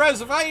 off the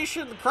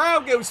reservation. The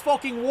crowd goes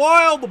fucking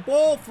wild. The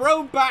ball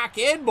thrown back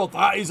in, but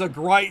that is a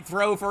great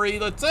throw for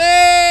either team.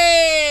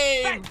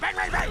 Bang, bang,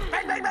 bang, bang,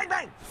 bang, bang, bang,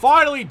 bang.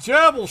 Finally,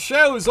 Gerbil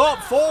shows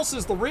up,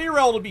 forces the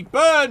reroll to be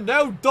burned.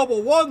 No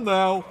double one,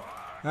 though.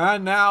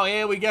 And now,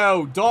 here we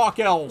go. Dark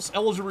Elves,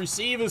 eligible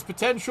receivers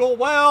potential.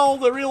 Well,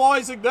 they're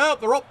realizing that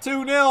they're up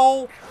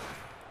 2-0.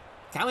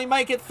 Can they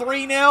make it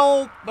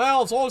 3-0?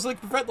 Well, as long as they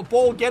can prevent the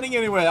ball getting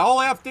anywhere. All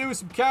they have to do is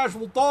some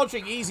casual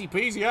dodging. Easy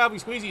peasy, happy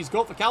squeezy. He's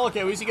got the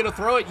calico. Is he going to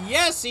throw it?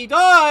 Yes, he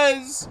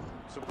does.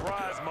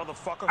 Surprise,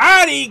 motherfucker.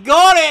 And he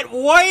got it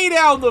way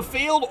down the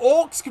field.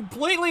 Orcs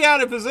completely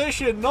out of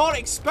position. Not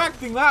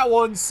expecting that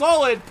one.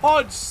 Solid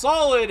punch,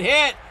 solid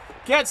hit.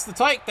 Gets the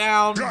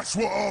takedown. That's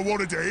what I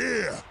wanted to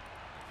hear.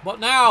 But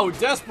now,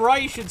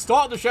 desperation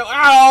starting to show.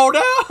 Oh,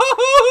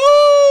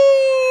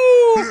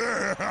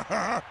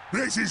 no!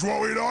 This is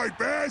what we like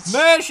best.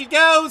 There she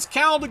goes.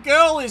 Calendar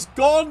Girl is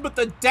gone, but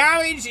the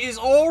damage is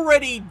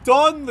already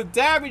done. The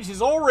damage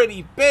has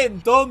already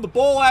been done. The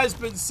ball has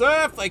been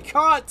surfed. They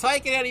can't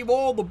take it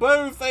anymore. The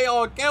booth, they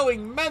are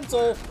going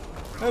mental.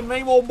 And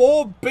meanwhile,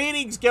 more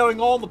beatings going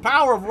on. The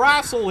power of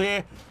Wrestle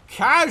here.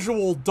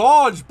 Casual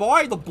dodge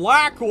by the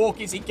Black Hawk.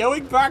 Is he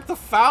going back to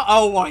foul?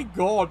 Oh my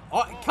god.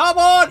 Oh, come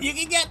on, you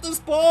can get this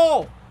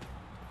ball.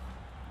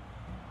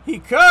 He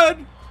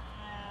could.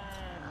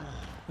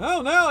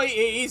 Oh no,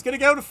 he's going to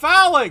go to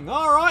fouling.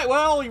 All right,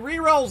 well, he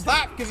re-rolls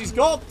that because he's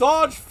got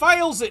dodge.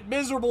 Fails it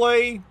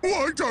miserably.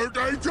 Why don't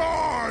they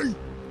die?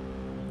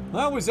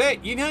 That was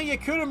it. You know, you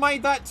could have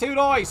made that 2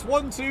 dice.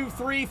 1, 2,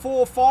 3,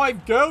 4,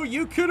 5, go.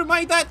 You could have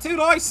made that 2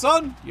 dice,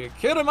 son. You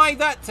could have made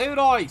that 2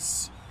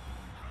 dice.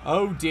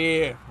 Oh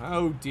dear,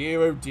 oh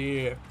dear, oh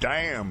dear.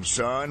 Damn,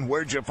 son,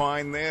 where'd you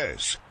find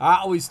this?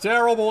 That was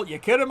terrible. You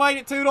could have made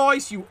it 2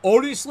 dice. You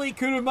honestly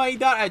could have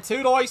made that a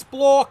 2 dice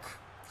block.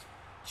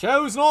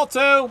 Chose not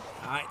to.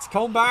 It's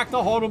come back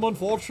to haunt him,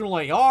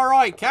 unfortunately.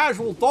 Alright,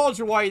 casual dodge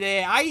away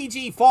there.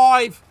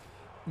 AG5.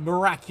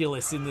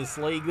 Miraculous in this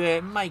league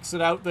there. Makes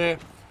it out there.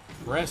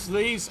 The rest of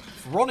these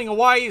running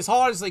away as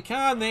hard as they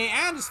can there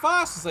and as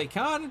fast as they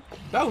can.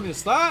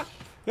 Bonus that.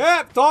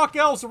 Yep, Dark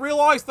Elves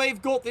realize they've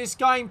got this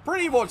game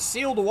pretty much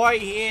sealed away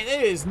here.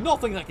 There is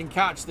nothing that can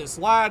catch this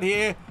lad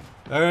here.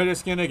 They're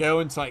just going to go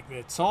and take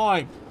their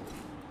time.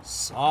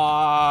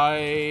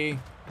 Sigh.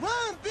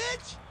 Run,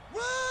 bitch!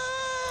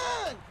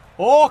 Run!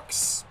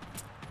 Orcs.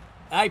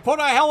 They put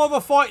a hell of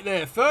a fight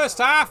there. First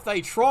half,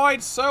 they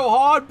tried so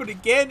hard, but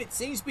again, it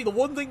seems to be the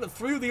one thing that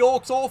threw the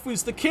Orcs off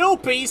was the kill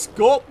piece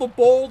got the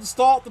ball to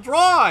start the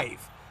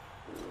drive.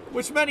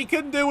 Which meant he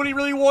couldn't do what he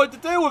really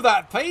wanted to do with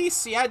that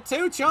piece. He had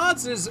 2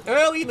 chances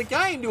early in the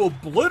game to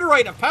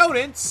obliterate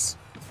opponents.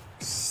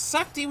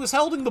 Except he was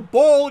holding the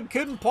ball and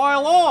couldn't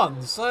pile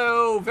on.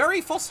 So,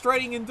 very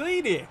frustrating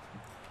indeed here.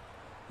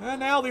 And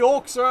now the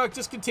Orcs are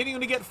just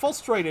continuing to get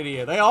frustrated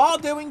here. They are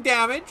doing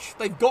damage.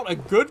 They've got a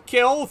good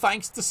kill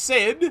thanks to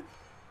Sid.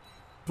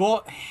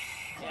 But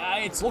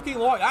it's looking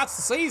like that's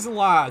the season,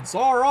 lads.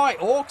 Alright,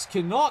 Orcs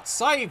cannot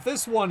save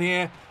this one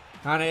here.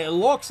 And it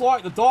looks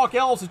like the Dark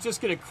Elves are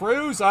just going to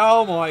cruise.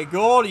 Oh my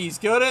god, he's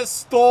going to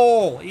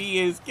stall. He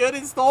is going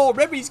to stall.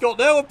 Remember, he's got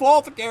no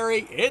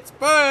apothecary. It's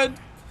burned.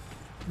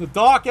 The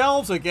Dark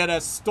Elves are going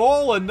to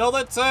stall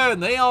another turn.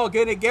 They are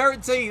going to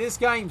guarantee this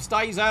game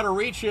stays out of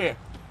reach here.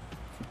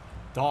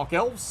 Dark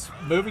Elves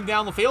moving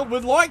down the field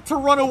would like to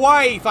run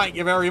away. Thank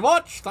you very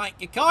much. Thank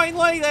you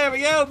kindly. There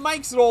we go.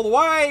 Makes it all the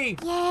way.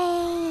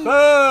 Yay.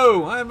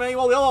 Boom. And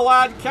meanwhile, the other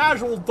lad,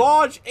 casual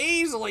dodge,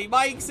 easily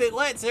makes it.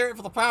 Let's hear it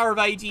for the power of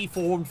AG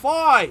 4 and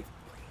 5.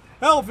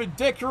 Elfin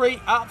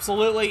Dickery,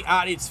 absolutely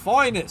at its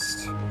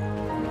finest.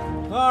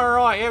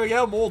 Alright, here we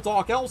go. More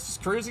Dark Elves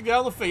just cruising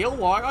down the field.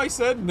 Like I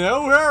said,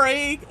 no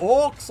hurry.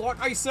 Orcs,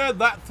 like I said,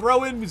 that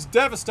throw-in was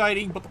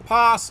devastating, but the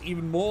pass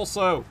even more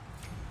so.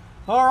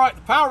 Alright,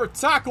 the power of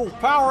tackle,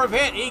 power of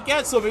hit, he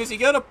gets him. Is he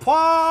going to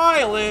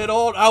pile it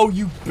on? Oh,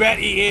 you bet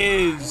he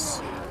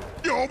is.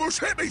 You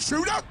almost hit me,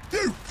 shooter,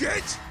 you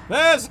git!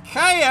 There's a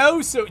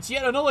KO, so it's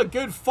yet another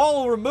good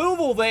follow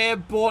removal there,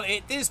 but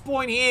at this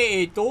point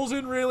here, it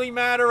doesn't really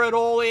matter at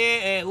all here.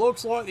 It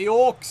looks like the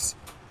Orcs,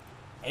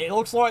 it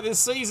looks like this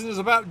season is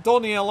about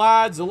done here,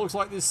 lads. It looks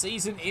like this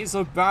season is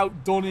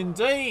about done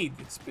indeed.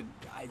 It's been,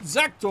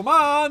 Zector,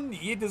 man,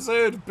 you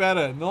deserved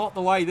better, not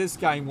the way this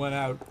game went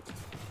out.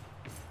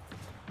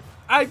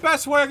 Hey,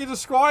 best way I can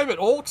describe it,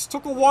 Orcs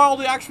took a while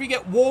to actually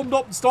get warmed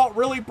up and start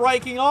really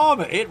breaking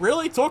armor. It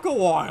really took a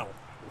while.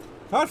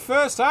 That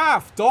first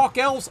half, Dark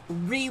Elves,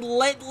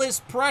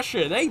 relentless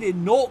pressure. They did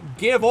not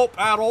give up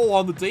at all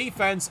on the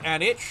defense,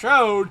 and it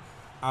showed.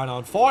 And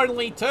on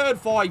finally, turn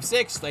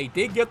 5-6, they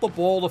did get the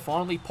ball to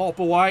finally pop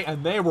away,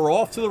 and they were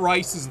off to the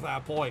races at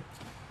that point.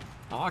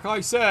 Like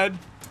I said,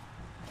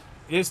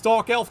 this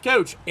Dark Elf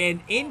coach,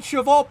 an inch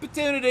of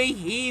opportunity,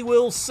 he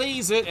will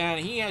seize it, and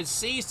he has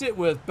seized it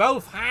with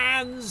both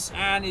hands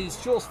and is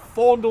just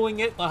fondling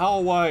it the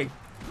whole way.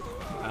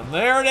 And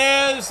there it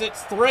is,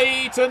 it's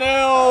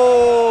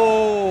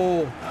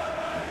 3-0.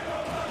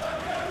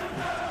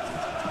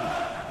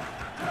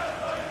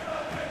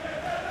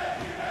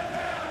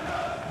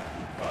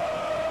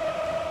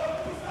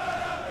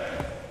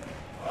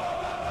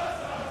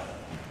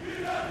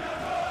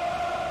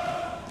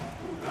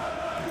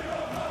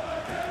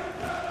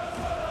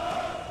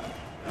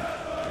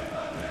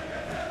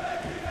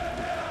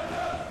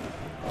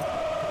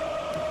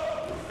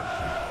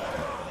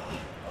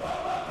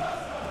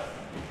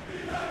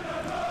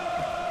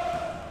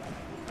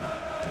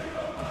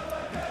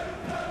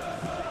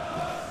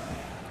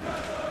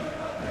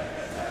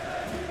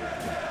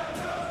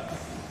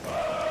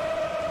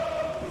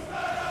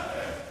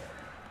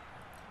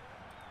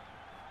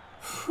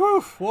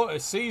 Whew, what a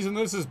season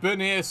this has been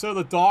here. So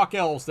the Dark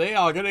Elves, they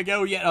are going to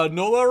go yet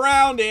another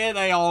round here.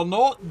 They are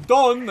not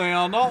done. They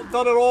are not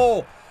done at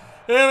all.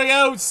 Here we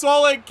go.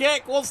 Solid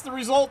kick. What's the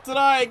result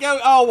today? Go.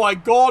 Oh my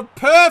god.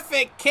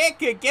 Perfect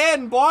kick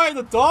again by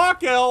the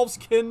Dark Elves.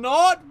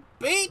 Cannot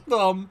beat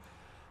them.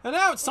 And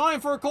now it's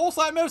time for, of course,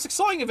 that most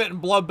exciting event in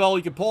Blood Bowl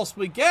you could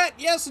possibly get.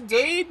 Yes,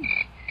 indeed.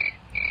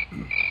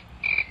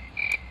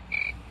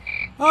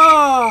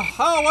 Oh,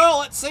 well,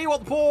 let's see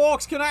what the poor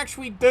Orcs can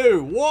actually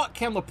do. What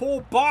can the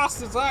poor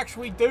bastards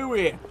actually do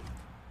here?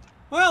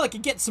 Well, they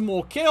can get some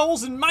more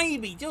kills, and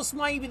maybe, just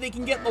maybe, they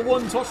can get the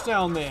one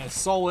touchdown there.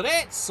 Solid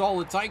hit,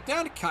 solid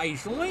takedown,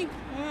 occasionally.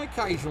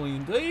 Occasionally,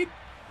 indeed.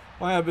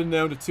 I have been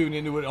known to tune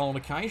into it on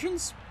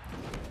occasions.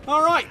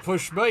 Alright,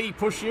 push me,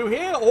 push you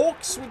here.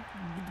 Orcs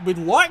would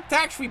like to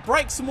actually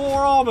break some more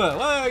armor.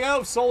 There we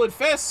go, solid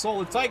fist,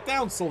 solid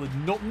takedown, solid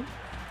nothing.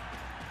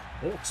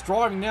 Orcs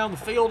driving down the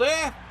field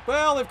here.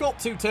 Well, they've got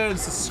 2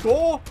 turns to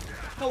score.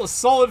 Another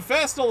solid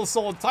fist, another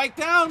solid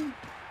takedown.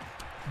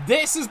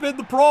 This has been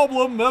the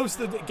problem most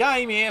of the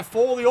game here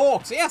for the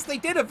Orcs. Yes, they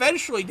did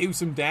eventually do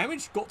some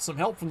damage, got some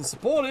help from the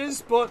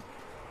supporters, but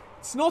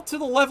it's not to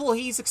the level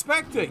he's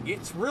expecting.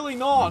 It's really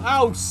not.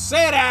 Oh,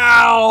 sit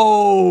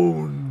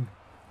down!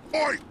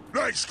 Right,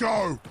 let's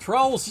go!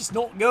 Troll's just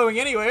not going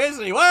anywhere,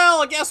 isn't he?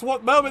 Well, I guess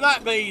what moment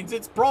that means.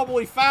 It's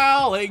probably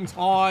fouling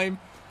time.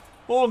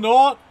 Or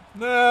not.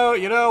 No,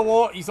 you know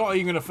what? He's not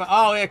even going to...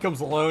 Oh, here comes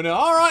the loner.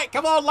 All right,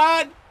 come on,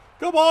 lad.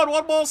 Come on,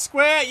 one more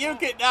square. You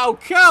can... Oh,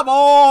 come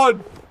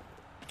on.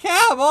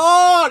 Come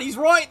on. He's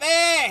right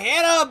there.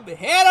 Hit him.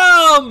 Hit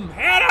him.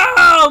 Hit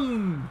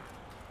him.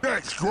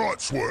 That's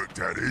Grot's work,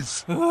 that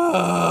is.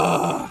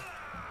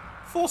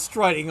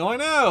 Frustrating, I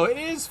know. It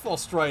is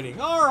frustrating.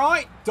 All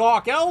right,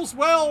 Dark Elves.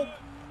 Well,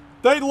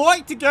 they'd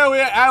like to go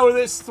out of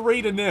this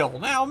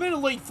 3-0. Now,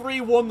 admittedly,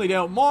 3-1 they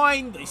don't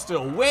mind. They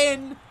still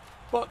win.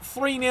 But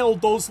 3-0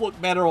 does look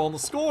better on the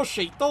score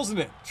sheet, doesn't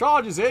it?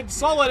 Charges in,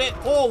 solid hit,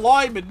 poor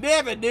lineman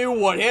never knew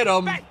what hit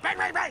him. Bang, bang,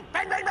 bang, bang,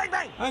 bang, bang, bang,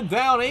 bang. And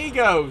down he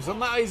goes, and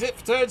that is it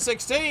for turn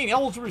 16.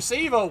 Eligible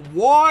receiver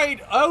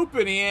wide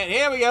open here.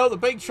 Here we go, the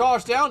big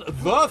charge down,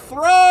 the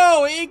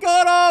throw, he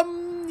got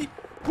him.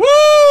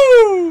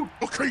 Woo!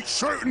 I keep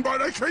shooting, but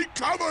they keep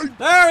coming.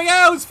 There he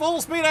goes,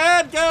 full speed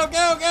ahead, go,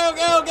 go, go,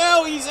 go,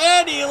 go. He's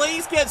in, he at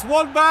least gets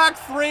one back,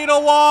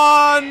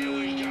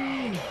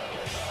 3-1.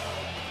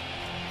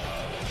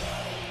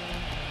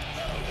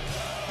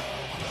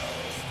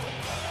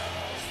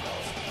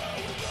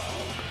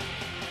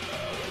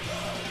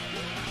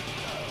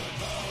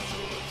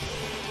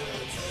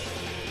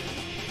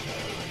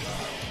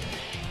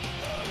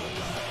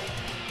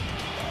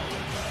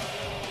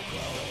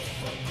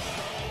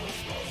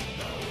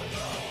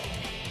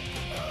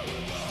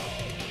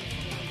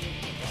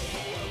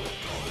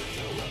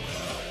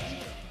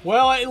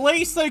 Well, at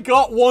least they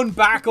got one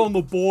back on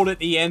the board at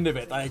the end of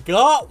it. They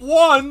got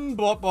one,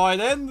 but by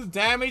then the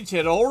damage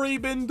had already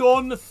been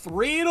done.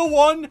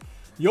 3-1.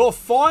 Your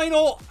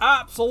final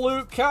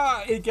absolute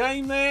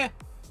game there.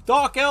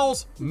 Dark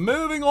Elves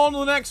moving on to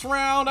the next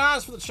round.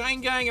 As for the Chain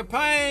Gang of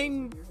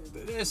Pain,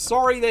 they're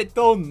sorry they're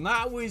done.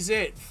 That was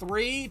it.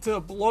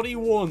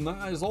 3-1.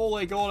 That is all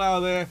they got out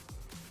of there.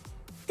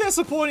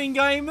 Disappointing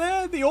game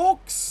there. The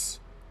Orcs.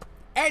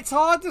 It's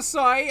hard to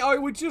say. I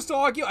would just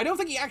argue. I don't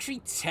think he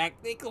actually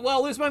technically...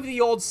 Well, there's maybe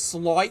the odd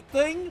slight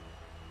thing.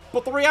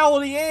 But the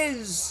reality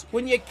is,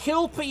 when your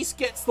kill piece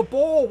gets the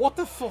ball, what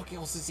the fuck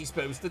else is he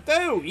supposed to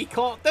do? He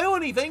can't do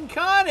anything,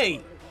 can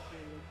he?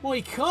 Well,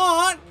 he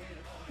can't.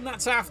 And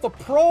that's half the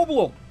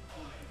problem.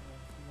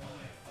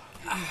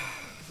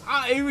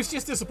 It was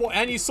just disappointing.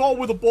 And you saw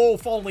where the ball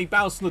finally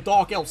bounced from the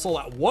Dark Elves. Saw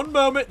that one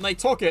moment and they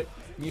took it.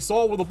 And you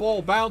saw where the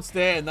ball bounced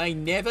there and they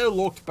never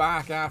looked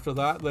back after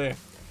that there.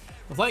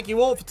 Well, thank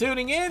you all for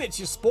tuning in. It's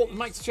your support that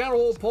makes the channel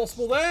all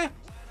possible there.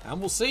 And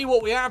we'll see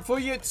what we have for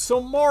you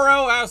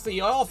tomorrow as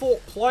the awful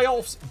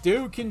playoffs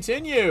do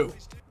continue.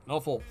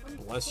 Awful,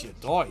 bless your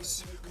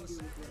dice.